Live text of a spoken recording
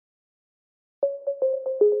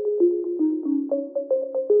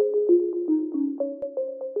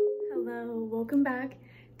Hello, welcome back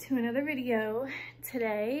to another video.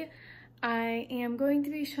 Today I am going to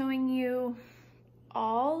be showing you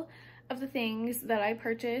all of the things that I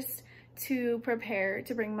purchased to prepare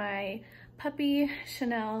to bring my puppy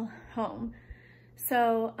Chanel home.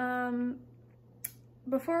 So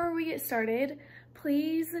before we get started,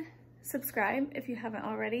 please subscribe if you haven't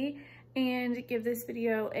already and give this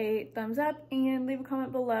video a thumbs up and leave a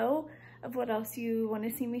comment below of what else you want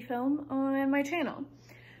to see me film on my channel.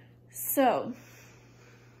 So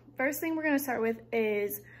first thing we're going to start with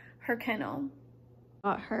is her kennel.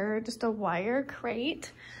 Got her just a wire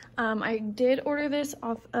crate. I did order this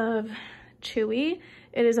off of Chewy.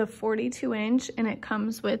 It is a 42-inch and it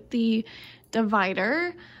comes with the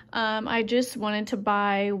divider. I just wanted to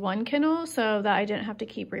buy one kennel so that I didn't have to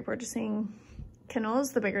keep repurchasing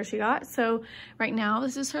kennels the bigger she got. So right now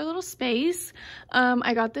this is her little space.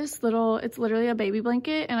 I got this little, it's literally a baby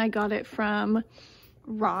blanket, and I got it from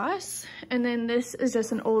Ross. And then this is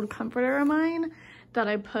just an old comforter of mine that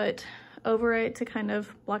I put over it to kind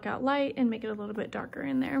of block out light and make it a little bit darker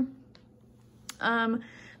in there.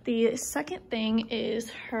 The second thing is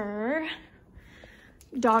her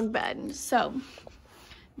dog bed. So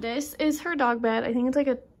this is her dog bed. I think it's like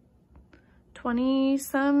a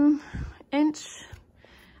 20-some inch.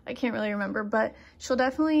 I can't really remember, but she'll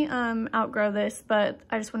definitely outgrow this, but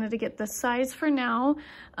I just wanted to get the size for now.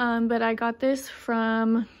 But I got this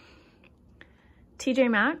from TJ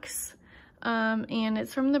Maxx, and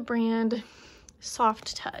it's from the brand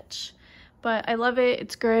Soft Touch. But I love it.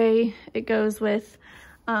 It's gray. It goes with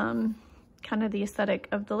kind of the aesthetic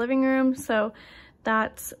of the living room. So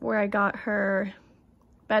that's where I got her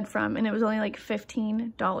bed from, and it was only like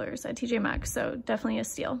 $15 at TJ Maxx, so definitely a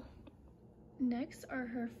steal. Next are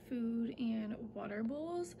her food and water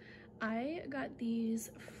bowls. I got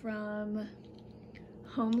these from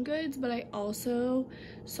Home Goods, but I also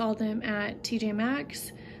saw them at TJ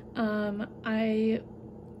Maxx. I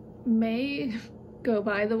may go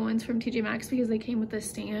buy the ones from TJ Maxx because they came with a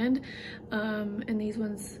stand, and these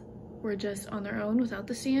ones were just on their own without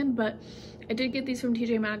the stand, but I did get these from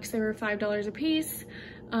TJ Maxx. They were $5 a piece,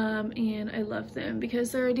 and I love them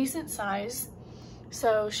because they're a decent size,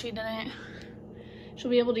 so she'll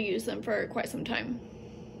be able to use them for quite some time.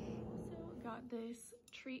 Also got this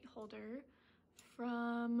treat holder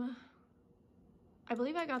from, I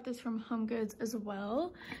believe I got this from Home Goods as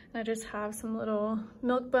well, and I just have some little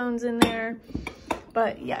milk bones in there.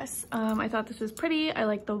 But yes, I thought this was pretty. I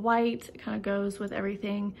like the white. It kind of goes with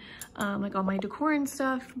everything, like all my decor and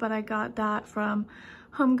stuff. But I got that from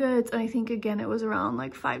Home Goods, and I think again it was around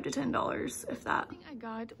like $5 to $10, if that. The thing I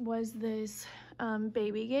got was this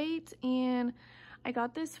baby gate, and I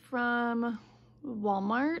got this from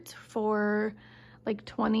Walmart for like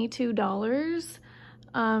 $22.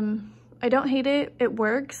 I don't hate it. It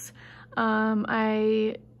works.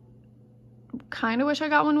 I kind of wish I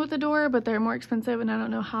got one with a door, but they're more expensive, and I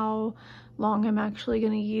don't know how long I'm actually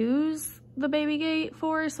going to use the baby gate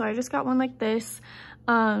for, so I just got one like this.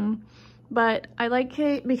 But I like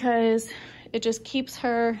it because it just keeps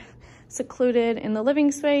her secluded in the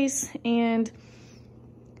living space, and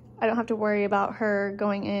I don't have to worry about her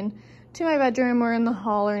going in to my bedroom or in the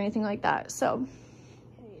hall or anything like that. So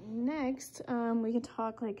okay, next we can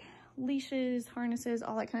talk like leashes, harnesses,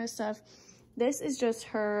 all that kind of stuff. This is just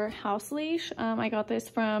her house leash. I got this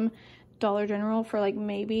from Dollar General for like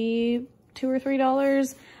maybe $2 or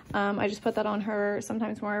 $3. I just put that on her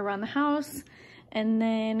sometimes more around the house. And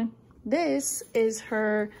then this is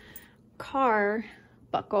her car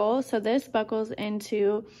buckle. So this buckles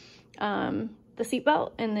into the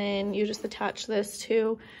seatbelt, and then you just attach this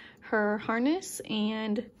to her harness,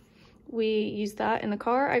 and we use that in the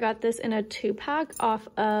car. I got this in a 2-pack off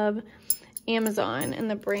of Amazon, and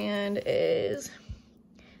the brand is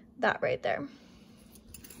that right there.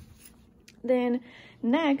 Then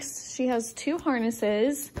next, she has 2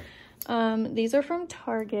 harnesses. These are from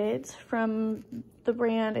Target, from the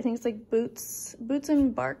brand, I think it's like Boots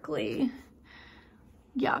and Barkley.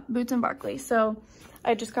 Yeah, Boots and Barkley. So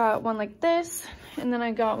I just got one like this, and then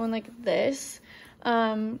I got one like this.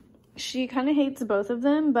 She kind of hates both of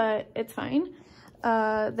them, but it's fine.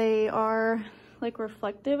 They are like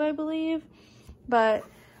reflective, I believe, but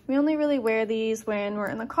we only really wear these when we're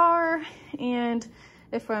in the car and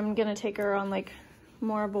if I'm gonna take her on like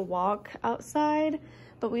more of a walk outside,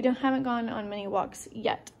 but we haven't gone on many walks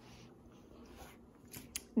yet.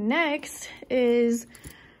 Next is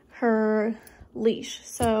her leash.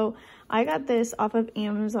 So I got this off of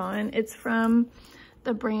Amazon. It's from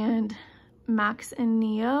the brand Max and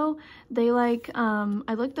Neo. They like,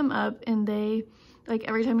 I looked them up and they like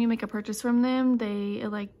every time you make a purchase from them, they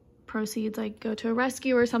like proceeds like go to a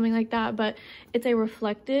rescue or something like that. But it's a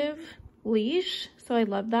reflective leash, so I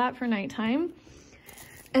love that for nighttime.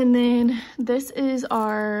 And then this is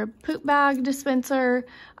our poop bag dispenser.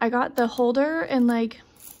 I got the holder and like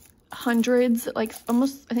hundreds, like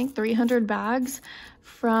almost I think 300 bags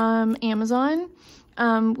from Amazon.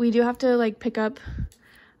 We do have to like pick up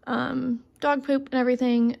dog poop and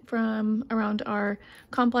everything from around our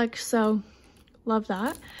complex, so love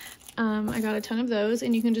that. I got a ton of those,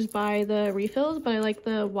 and you can just buy the refills, but I like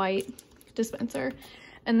the white dispenser.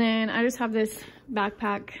 And then I just have this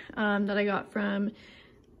backpack that I got from,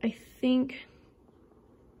 I think,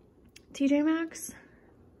 TJ Maxx.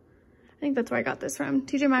 I think that's where I got this from,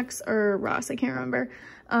 TJ Maxx or Ross, I can't remember.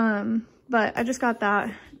 But I just got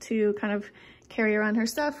that to kind of carry around her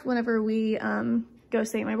stuff whenever we go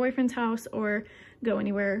stay at my boyfriend's house or go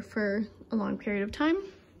anywhere for a long period of time.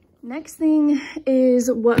 Next thing is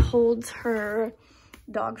what holds her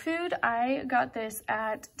dog food. I got this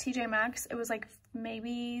at TJ Maxx. It was like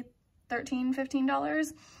maybe $13,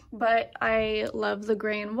 $15, but I love the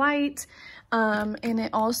gray and white. And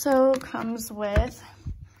it also comes with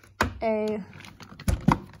a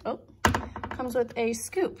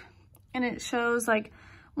scoop, and it shows like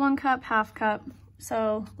 1 cup, half cup.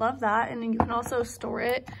 So love that. And then you can also store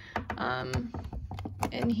it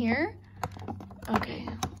in here. Okay,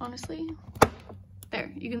 honestly,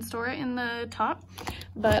 there, you can store it in the top,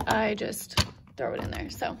 but I just throw it in there.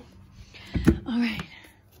 So all right,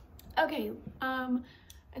 okay, I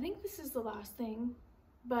think this is the last thing,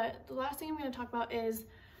 but the last thing I'm going to talk about is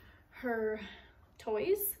her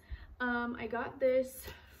toys. I got this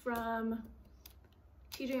from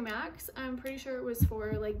TJ Maxx. I'm pretty sure it was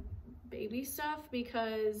for like baby stuff,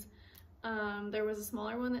 because there was a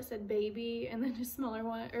smaller one that said baby, and then a smaller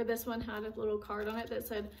one, or this one had a little card on it that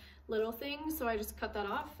said little things, so I just cut that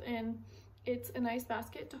off, and it's a nice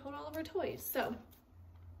basket to hold all of our toys. So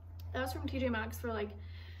that was from TJ Maxx for like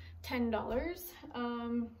 $10. So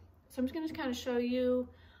I'm just gonna kind of show you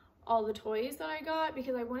all the toys that I got,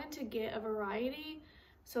 because I wanted to get a variety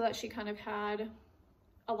so that she kind of had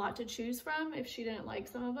a lot to choose from if she didn't like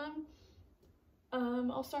some of them.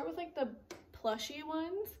 I'll start with like the plushy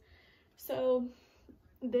ones. So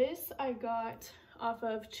this I got off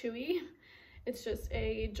of Chewy. It's just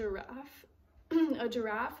a giraffe. A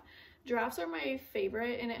giraffe. Giraffes are my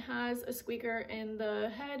favorite, and it has a squeaker in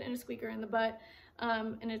the head and a squeaker in the butt,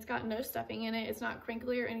 and it's got no stuffing in it. It's not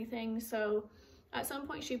crinkly or anything, so at some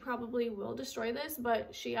point she probably will destroy this,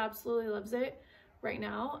 but she absolutely loves it right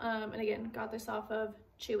now. And again, got this off of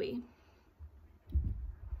Chewy.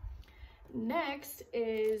 Next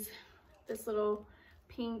is this little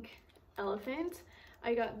pink elephant.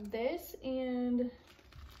 I got this and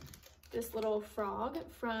this little frog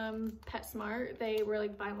from PetSmart. They were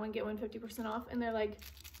like buy one get one 50% off, and they're like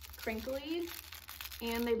crinkly,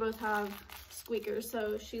 and they both have squeakers,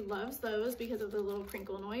 so she loves those because of the little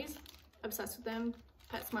crinkle noise. Obsessed with them.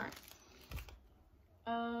 PetSmart.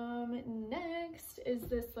 Next is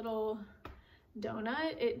this little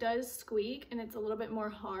donut. It does squeak, and it's a little bit more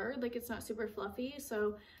hard, like it's not super fluffy,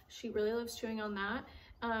 so she really loves chewing on that.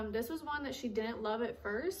 This was one that she didn't love at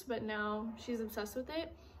first, but now she's obsessed with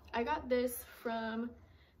it. I got this from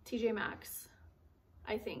TJ Maxx,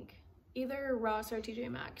 I think. Either Ross or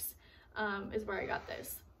TJ Maxx is where I got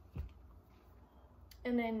this.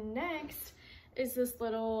 And then next is this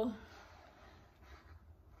little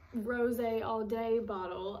rosé all day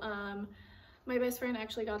bottle. My best friend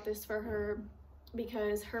actually got this for her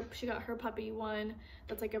because she got her puppy one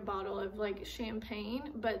that's like a bottle of like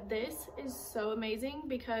champagne, but this is so amazing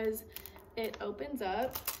because it opens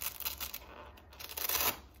up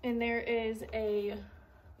and there is a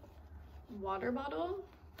water bottle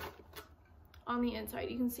on the inside.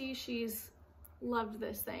 You can see she's loved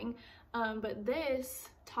this thing, but this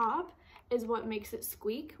top is what makes it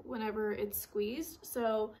squeak whenever it's squeezed.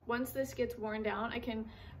 So once this gets worn down, I can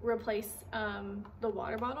replace the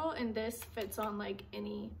water bottle, and this fits on like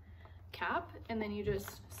any cap, and then you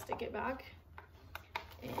just stick it back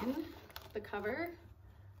in the cover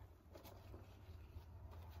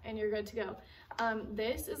and you're good to go.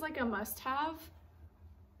 This is like a must-have.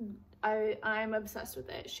 I'm obsessed with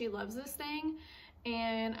it. She loves this thing,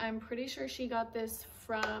 and I'm pretty sure she got this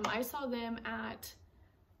from, I saw them at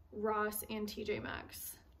Ross and TJ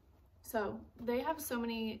Maxx. So they have so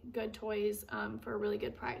many good toys for a really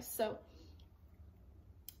good price. So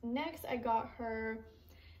next I got her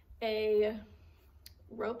a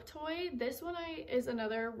rope toy. This one is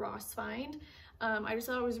another Ross find. I just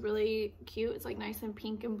thought it was really cute. It's like nice and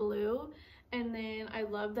pink and blue, And then I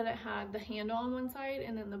love that it had the handle on one side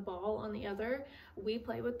and then the ball on the other. We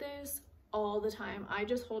play with this all the time. I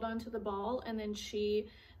just hold on to the ball and then she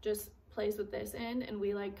just plays with this end and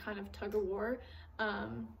we like kind of tug of war.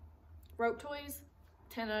 Rope toys,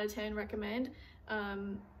 10 out of 10 recommend.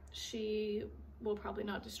 She will probably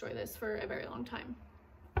not destroy this for a very long time.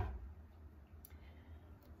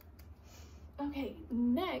 Okay,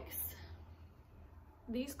 next,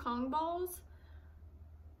 these Kong balls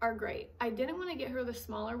are great. I didn't want to get her the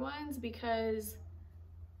smaller ones because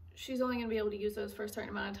she's only going to be able to use those for a certain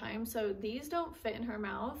amount of time. So these don't fit in her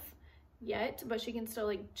mouth yet, but she can still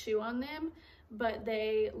like chew on them. But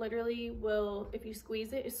they literally will, if you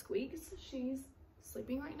squeeze it, it squeaks. She's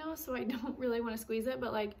sleeping right now, so I don't really want to squeeze it,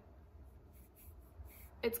 but like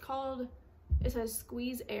it's called, it says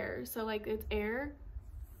squeeze air. So like it's air.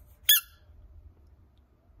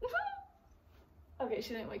 Okay,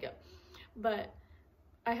 she didn't wake up, but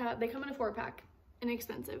they come in a 4-pack,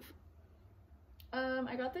 inexpensive.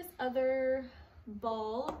 I got this other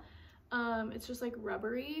ball. It's just like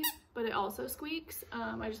rubbery, but it also squeaks.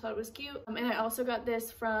 I just thought it was cute. And I also got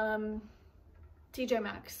this from TJ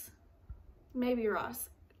Maxx, maybe Ross.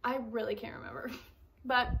 I really can't remember,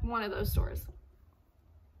 but one of those stores.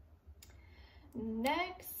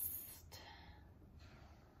 Next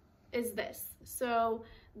is this. So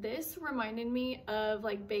this reminded me of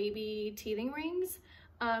like baby teething rings.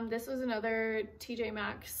 This was another TJ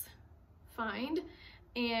Maxx find,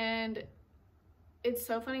 and it's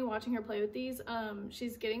so funny watching her play with these.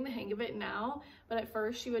 She's getting the hang of it now, but at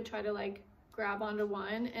first she would try to like grab onto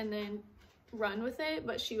one and then run with it,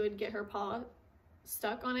 but she would get her paw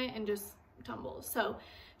stuck on it and just tumble. So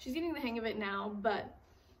she's getting the hang of it now, but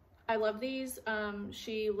I love these.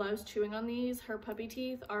 She loves chewing on these. Her puppy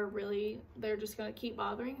teeth are really, they're just gonna keep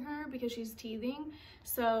bothering her because she's teething.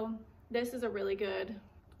 So this is a really good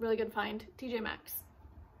find, TJ Maxx.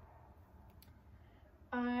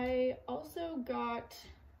 I also got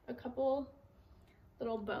a couple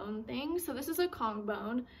little bone things. So this is a Kong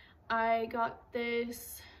bone. I got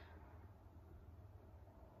this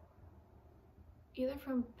either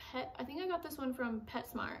from I think I got this one from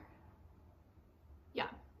PetSmart. Yeah,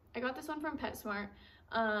 I got this one from PetSmart.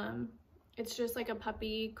 It's just like a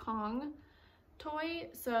puppy Kong toy.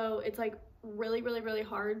 So it's like really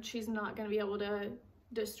hard. She's not gonna be able to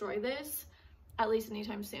destroy this, at least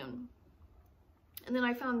anytime soon. And then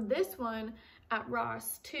I found this one at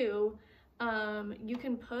Ross too. You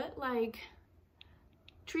can put like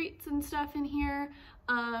treats and stuff in here.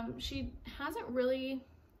 She hasn't really,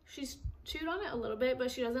 she's chewed on it a little bit,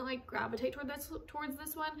 but she doesn't like gravitate towards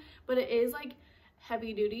this one, but it is like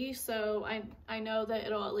heavy duty, so I know that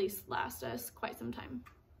it'll at least last us quite some time.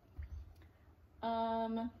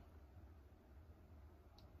 I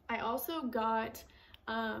also got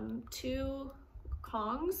 2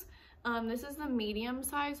 Kongs. This is the medium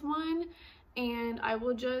size one, and I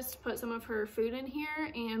will just put some of her food in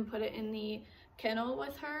here and put it in the kennel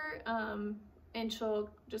with her, and she'll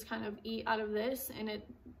just kind of eat out of this, and it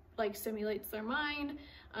like stimulates their mind,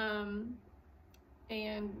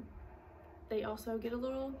 and they also get a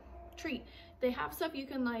little treat. They have stuff you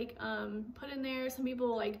can like put in there. Some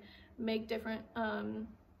people like make different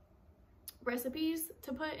recipes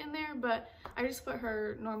to put in there, but I just put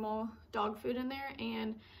her normal dog food in there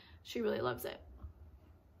and she really loves it.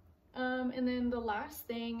 And then the last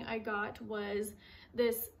thing I got was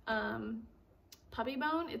this puppy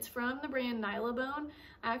bone. It's from the brand Nylabone.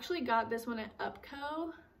 I actually got this one at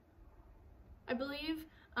Upco, I believe.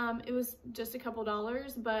 It was just a couple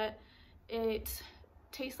dollars, but it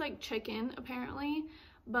tastes like chicken apparently.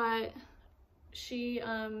 But she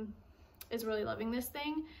is really loving this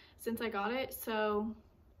thing since I got it, so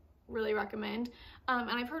really recommend.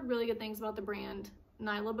 And I've heard really good things about the brand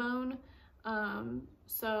Nylabone.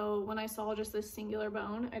 So when I saw just this singular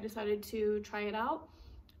bone, I decided to try it out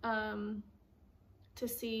to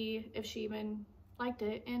see if she even liked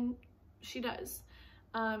it, and she does.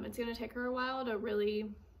 It's gonna take her a while to really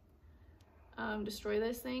destroy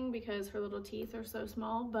this thing because her little teeth are so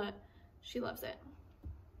small, but she loves it.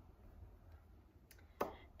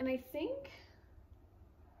 And I think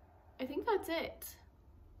that's it.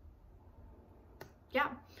 Yeah,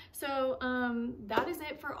 so that is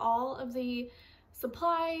it for all of the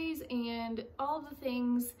supplies and all of the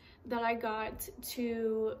things that I got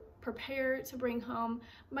to prepare to bring home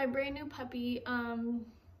my brand new puppy.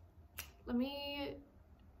 Let me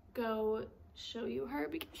go show you her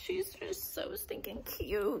because she's just so stinking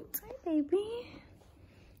cute. Hi, baby.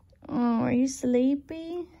 Oh, are you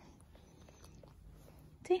sleepy?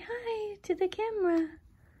 Say hi to the camera.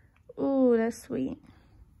 Oh, that's sweet.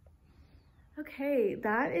 Okay,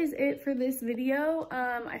 that is it for this video.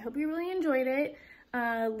 I hope you really enjoyed it.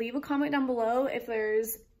 Leave a comment down below if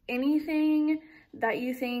there's anything that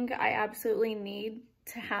you think I absolutely need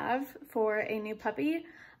to have for a new puppy.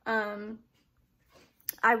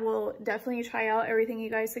 I will definitely try out everything you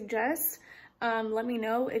guys suggest. Let me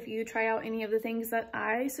know if you try out any of the things that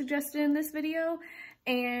I suggested in this video.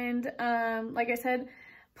 And like I said,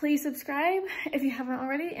 please subscribe if you haven't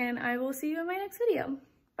already, and I will see you in my next video.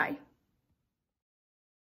 Bye.